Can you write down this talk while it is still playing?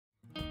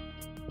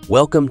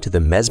Welcome to the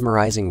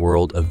mesmerizing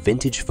world of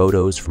vintage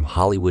photos from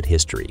Hollywood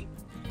history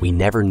we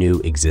never knew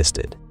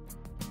existed.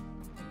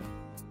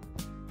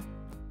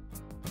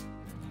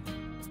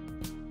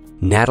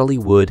 Natalie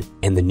Wood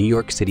and the New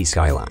York City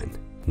Skyline,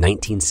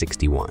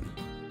 1961.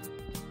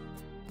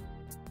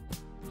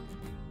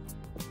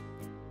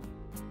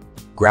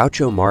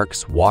 Groucho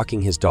Marx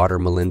walking his daughter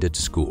Melinda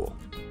to school,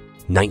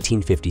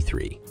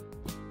 1953.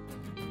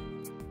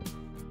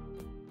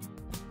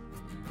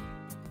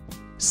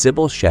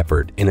 Sybil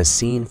Shepherd in a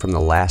scene from The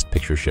Last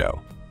Picture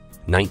Show,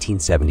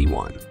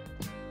 1971.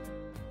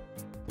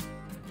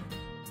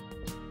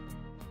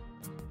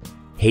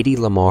 Hedy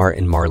Lamarr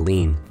and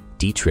Marlene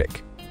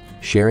Dietrich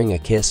sharing a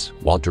kiss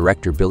while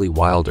director Billy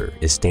Wilder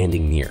is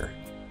standing near,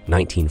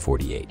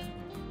 1948.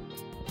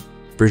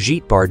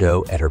 Brigitte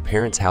Bardot at her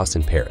parents' house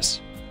in Paris,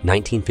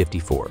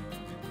 1954.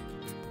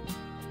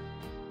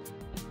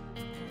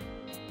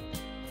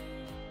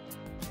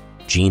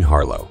 Jean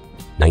Harlow,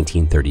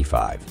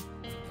 1935.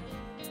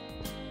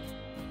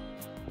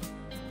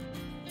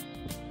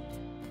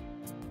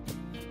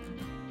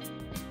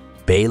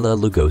 Bela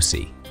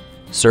Lugosi,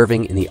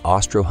 serving in the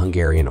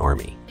Austro-Hungarian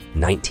Army,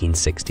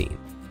 1916.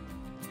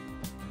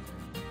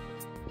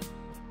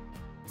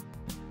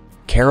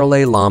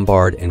 Carolee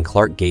Lombard and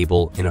Clark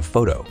Gable in a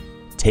photo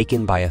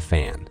taken by a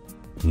fan,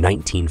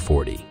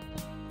 1940.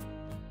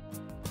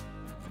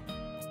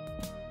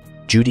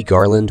 Judy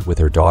Garland with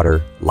her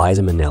daughter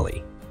Liza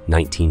Minnelli,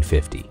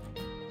 1950.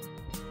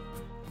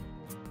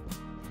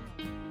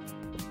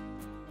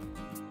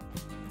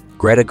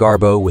 Greta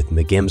Garbo with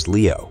McGim's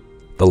Leo,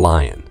 the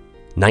Lion,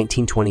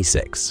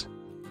 1926.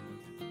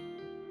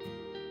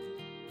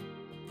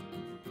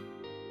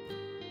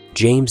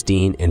 James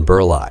Dean and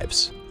Burl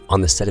Ives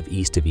on the set of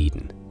East of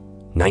Eden,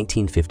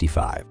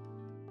 1955.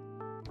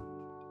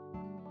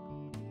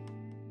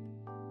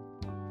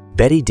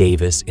 Bette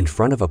Davis in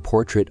front of a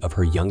portrait of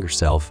her younger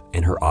self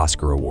and her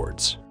Oscar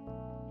awards.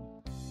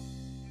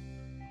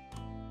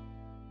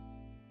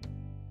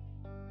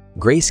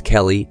 Grace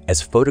Kelly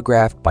as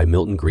photographed by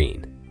Milton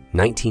Green,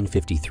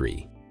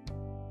 1953.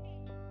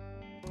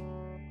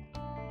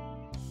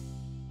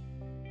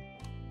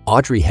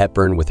 Audrey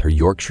Hepburn with her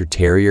Yorkshire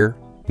Terrier,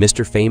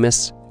 Mr.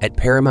 Famous, at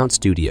Paramount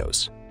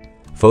Studios,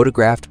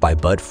 photographed by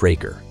Bud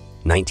Fraker,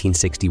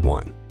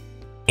 1961.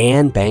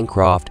 Anne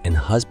Bancroft and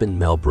husband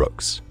Mel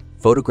Brooks,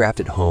 photographed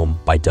at home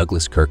by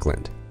Douglas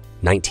Kirkland,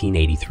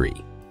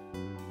 1983.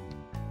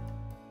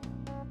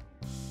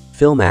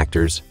 Film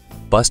actors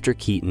Buster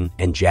Keaton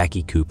and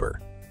Jackie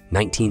Cooper,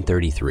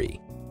 1933.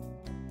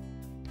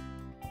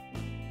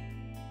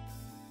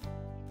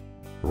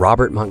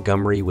 Robert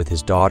Montgomery with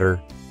his daughter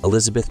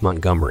Elizabeth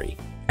Montgomery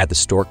at the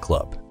Stork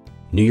Club,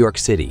 New York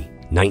City,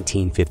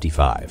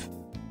 1955.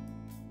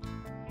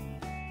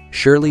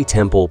 Shirley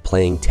Temple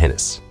playing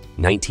tennis,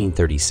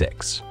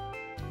 1936.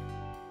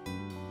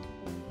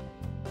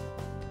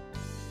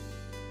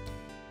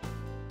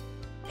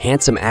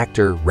 Handsome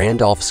actor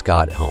Randolph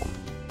Scott at home,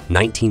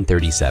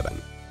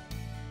 1937.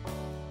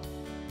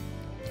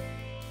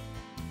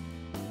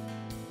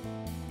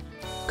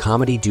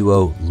 Comedy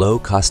duo Lo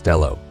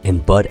Costello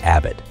and Bud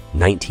Abbott,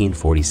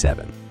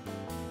 1947.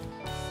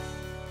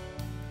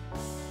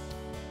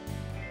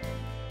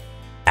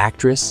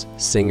 Actress,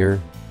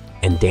 singer,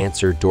 and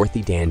dancer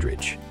Dorothy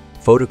Dandridge,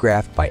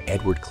 photographed by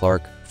Edward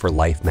Clark for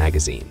Life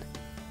magazine,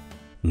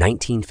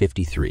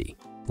 1953.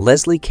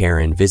 Leslie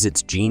Caron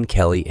visits Gene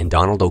Kelly and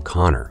Donald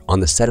O'Connor on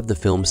the set of the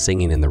film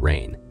Singing in the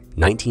Rain,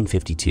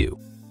 1952.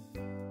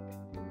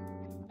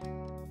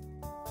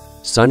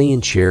 Sonny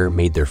and Cher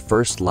made their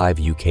first live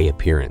UK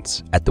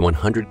appearance at the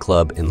 100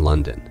 Club in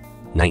London,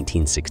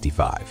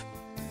 1965.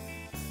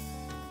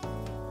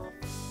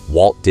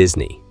 Walt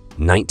Disney,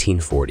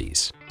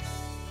 1940s.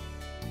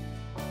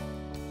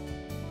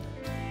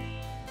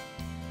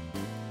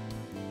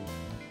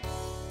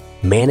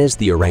 Manas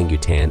the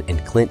Orangutan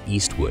and Clint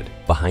Eastwood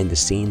behind the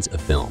scenes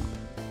of film,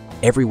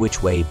 Every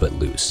Which Way But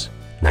Loose,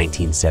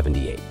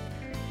 1978.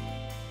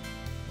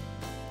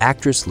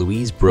 Actress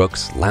Louise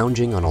Brooks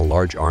lounging on a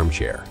large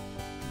armchair,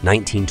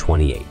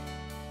 1928.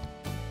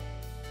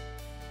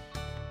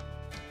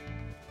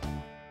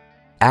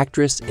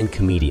 Actress and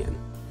comedian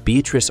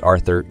Beatrice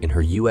Arthur in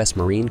her U.S.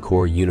 Marine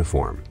Corps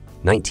uniform,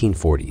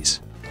 1940s.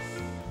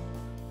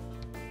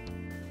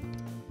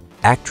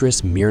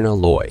 Actress Myrna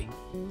Loy,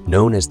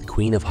 known as the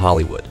Queen of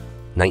Hollywood,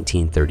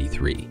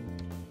 1933.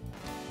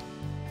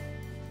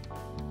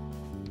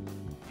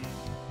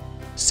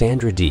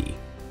 Sandra Dee,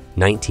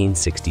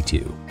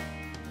 1962.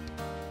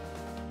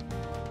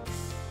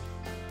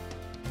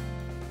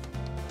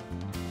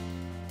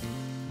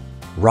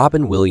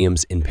 Robin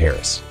Williams in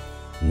Paris,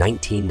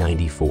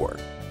 1994.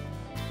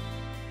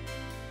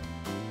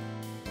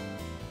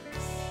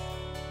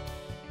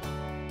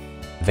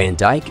 Van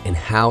Dyke and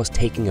House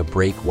taking a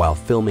break while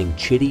filming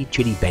Chitty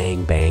Chitty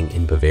Bang Bang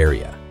in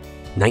Bavaria,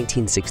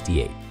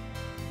 1968.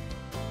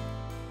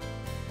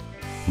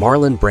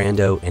 Marlon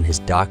Brando and his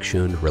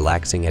dachshund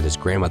relaxing at his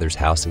grandmother's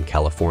house in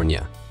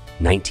California,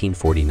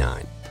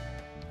 1949.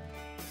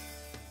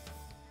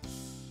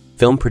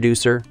 Film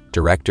producer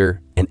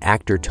director, and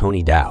actor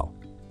Tony Dow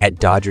at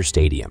Dodger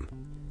Stadium,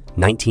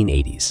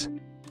 1980s.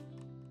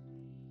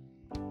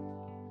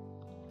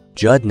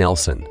 Judd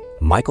Nelson,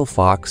 Michael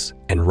Fox,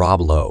 and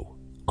Rob Lowe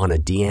on a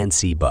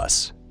DNC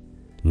bus,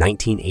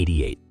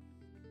 1988.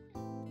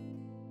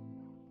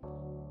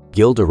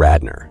 Gilda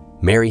Radner,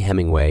 Mary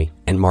Hemingway,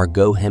 and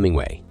Margot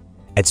Hemingway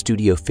at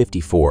Studio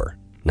 54,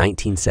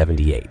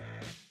 1978.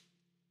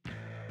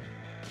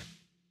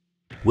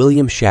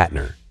 William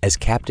Shatner as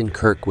Captain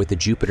Kirk with the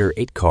Jupiter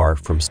 8 car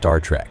from Star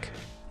Trek,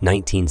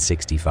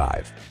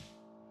 1965.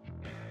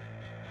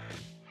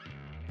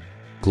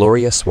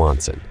 Gloria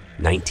Swanson,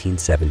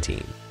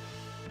 1917.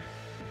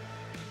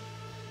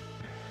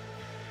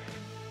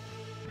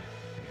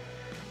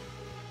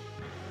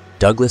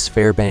 Douglas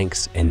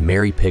Fairbanks and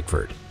Mary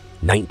Pickford,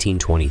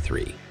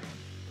 1923.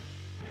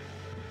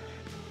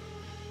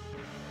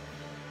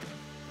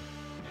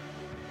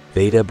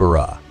 Veda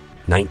Bara,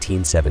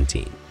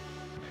 1917.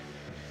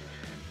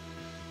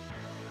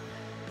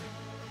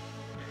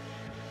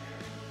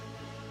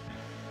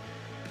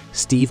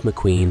 Steve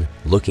McQueen,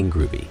 Looking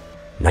Groovy,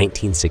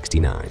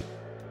 1969.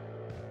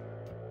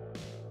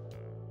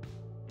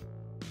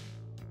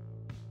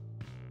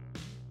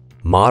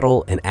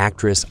 Model and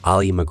actress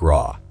Ali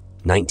MacGraw,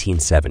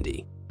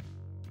 1970.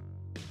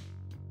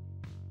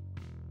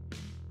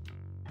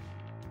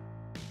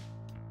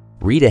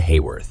 Rita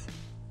Hayworth,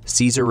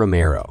 Cesar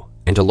Romero,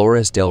 and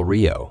Dolores Del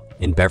Rio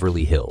in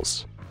Beverly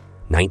Hills,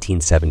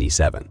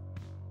 1977.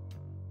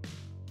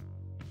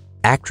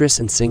 Actress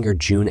and singer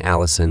June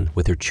Allison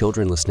with her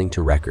children listening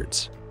to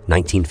records,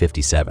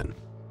 1957.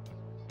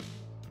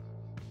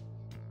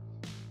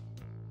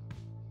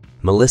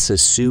 Melissa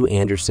Sue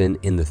Anderson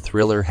in the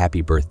thriller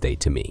Happy Birthday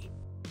to Me,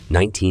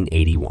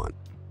 1981.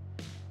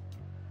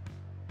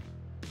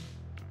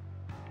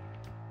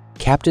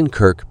 Captain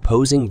Kirk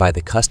posing by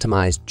the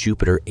customized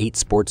Jupiter 8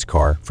 sports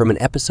car from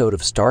an episode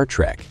of Star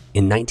Trek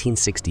in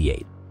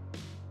 1968.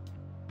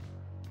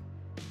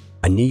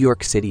 A New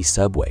York City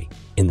subway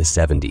in the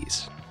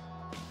 70s.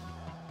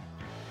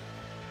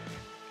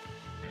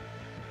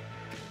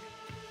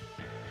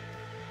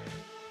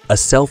 A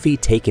selfie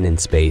taken in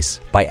space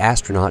by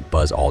astronaut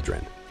Buzz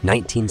Aldrin,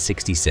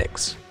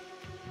 1966.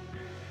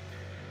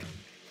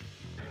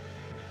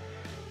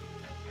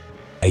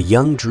 A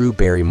young Drew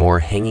Barrymore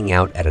hanging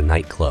out at a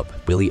nightclub,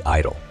 Billy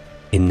Idol,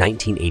 in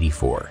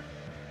 1984.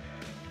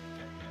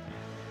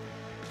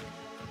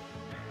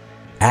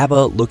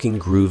 ABBA Looking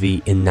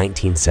Groovy in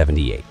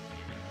 1978.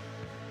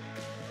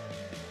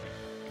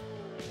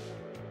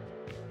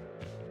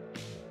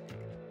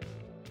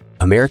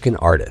 American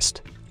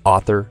artist,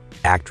 author,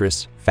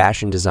 actress,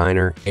 fashion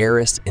designer,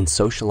 heiress, and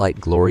socialite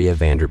Gloria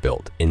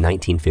Vanderbilt in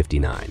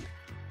 1959.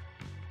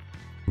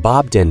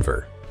 Bob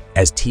Denver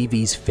as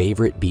TV's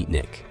favorite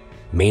beatnik,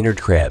 Maynard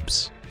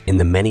Krebs in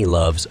The Many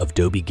Loves of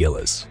Dobie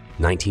Gillis,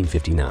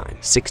 1959,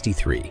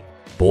 63,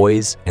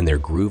 Boys and Their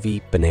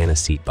Groovy Banana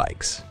Seat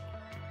Bikes.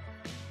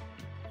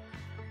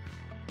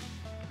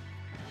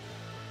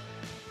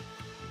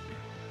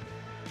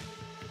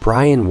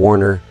 Brian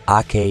Warner,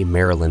 aka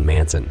Marilyn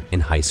Manson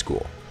in high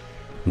school,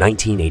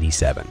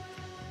 1987.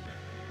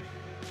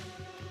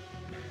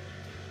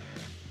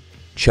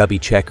 Chubby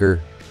Checker,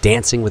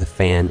 Dancing with a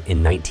Fan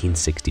in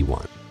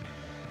 1961.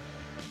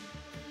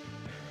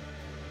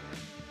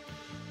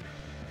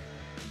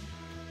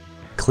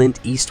 Clint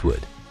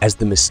Eastwood as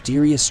the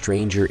mysterious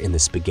stranger in the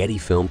spaghetti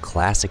film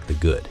classic The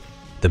Good,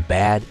 The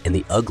Bad, and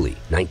the Ugly,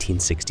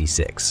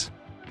 1966.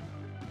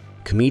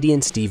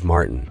 Comedian Steve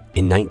Martin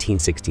in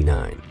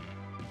 1969.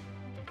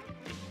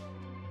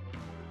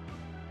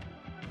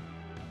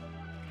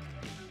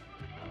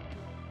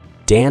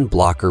 Dan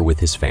Blocker with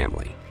his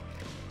family.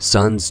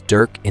 Sons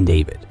Dirk and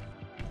David.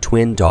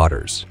 Twin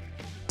daughters,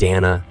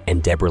 Dana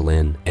and Deborah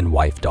Lynn and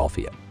wife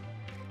Dolphia.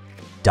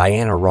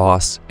 Diana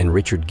Ross and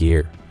Richard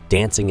Gere,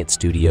 dancing at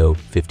Studio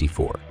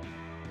 54.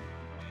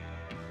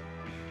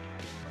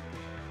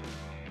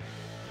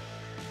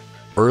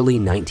 Early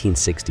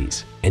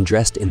 1960s and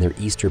dressed in their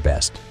Easter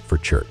best for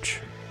church.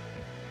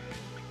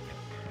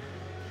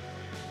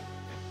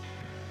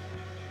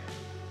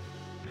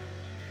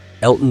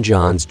 Elton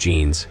John's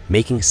jeans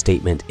making a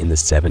statement in the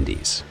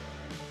 70s.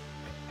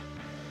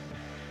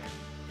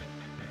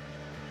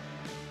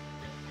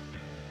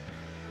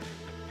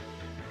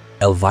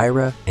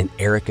 Elvira and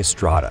Eric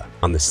Estrada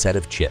on the set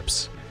of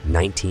Chips,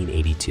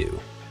 1982.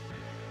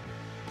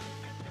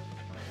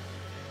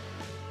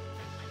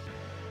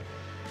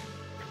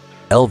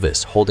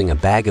 Elvis holding a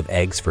bag of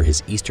eggs for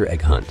his Easter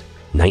egg hunt,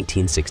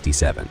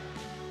 1967.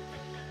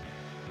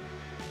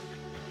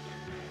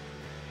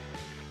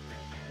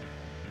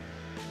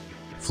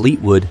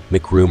 Fleetwood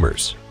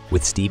McRumors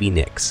with Stevie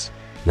Nicks,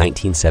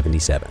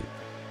 1977.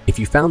 If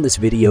you found this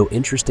video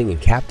interesting and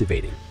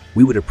captivating,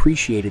 we would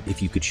appreciate it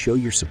if you could show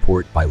your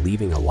support by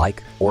leaving a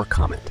like or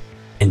comment.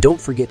 And don't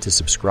forget to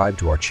subscribe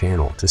to our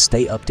channel to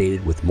stay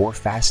updated with more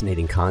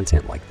fascinating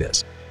content like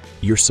this.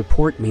 Your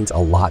support means a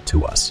lot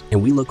to us,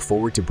 and we look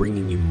forward to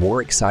bringing you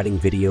more exciting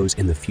videos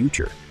in the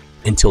future.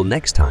 Until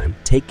next time,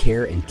 take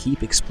care and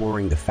keep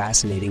exploring the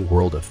fascinating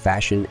world of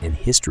fashion and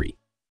history.